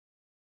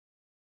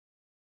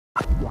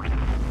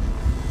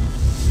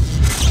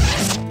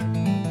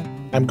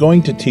I'm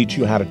going to teach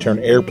you how to turn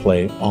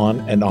AirPlay on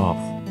and off.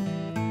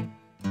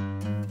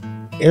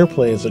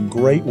 AirPlay is a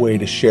great way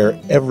to share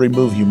every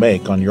move you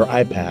make on your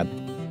iPad.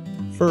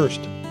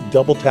 First,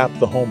 double tap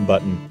the Home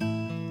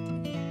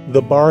button.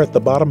 The bar at the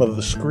bottom of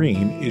the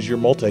screen is your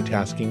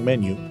multitasking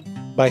menu.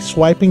 By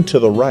swiping to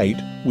the right,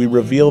 we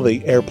reveal the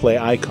AirPlay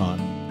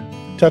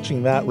icon.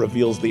 Touching that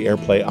reveals the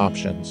AirPlay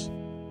options.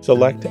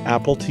 Select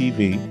Apple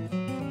TV,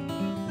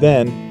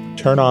 then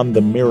turn on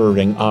the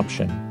mirroring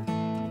option.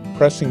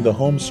 Pressing the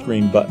home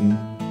screen button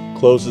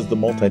closes the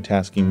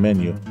multitasking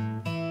menu.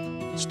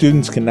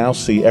 Students can now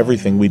see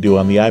everything we do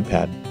on the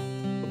iPad.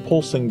 The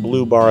pulsing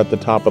blue bar at the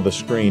top of the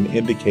screen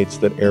indicates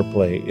that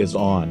AirPlay is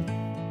on.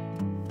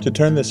 To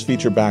turn this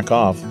feature back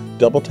off,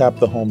 double tap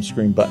the home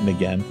screen button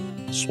again,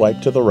 swipe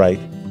to the right,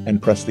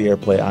 and press the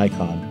AirPlay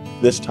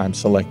icon, this time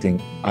selecting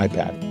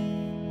iPad.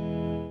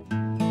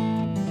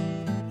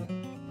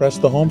 Press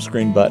the home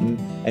screen button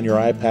and your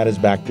iPad is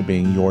back to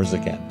being yours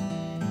again.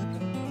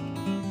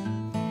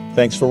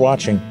 Thanks for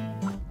watching.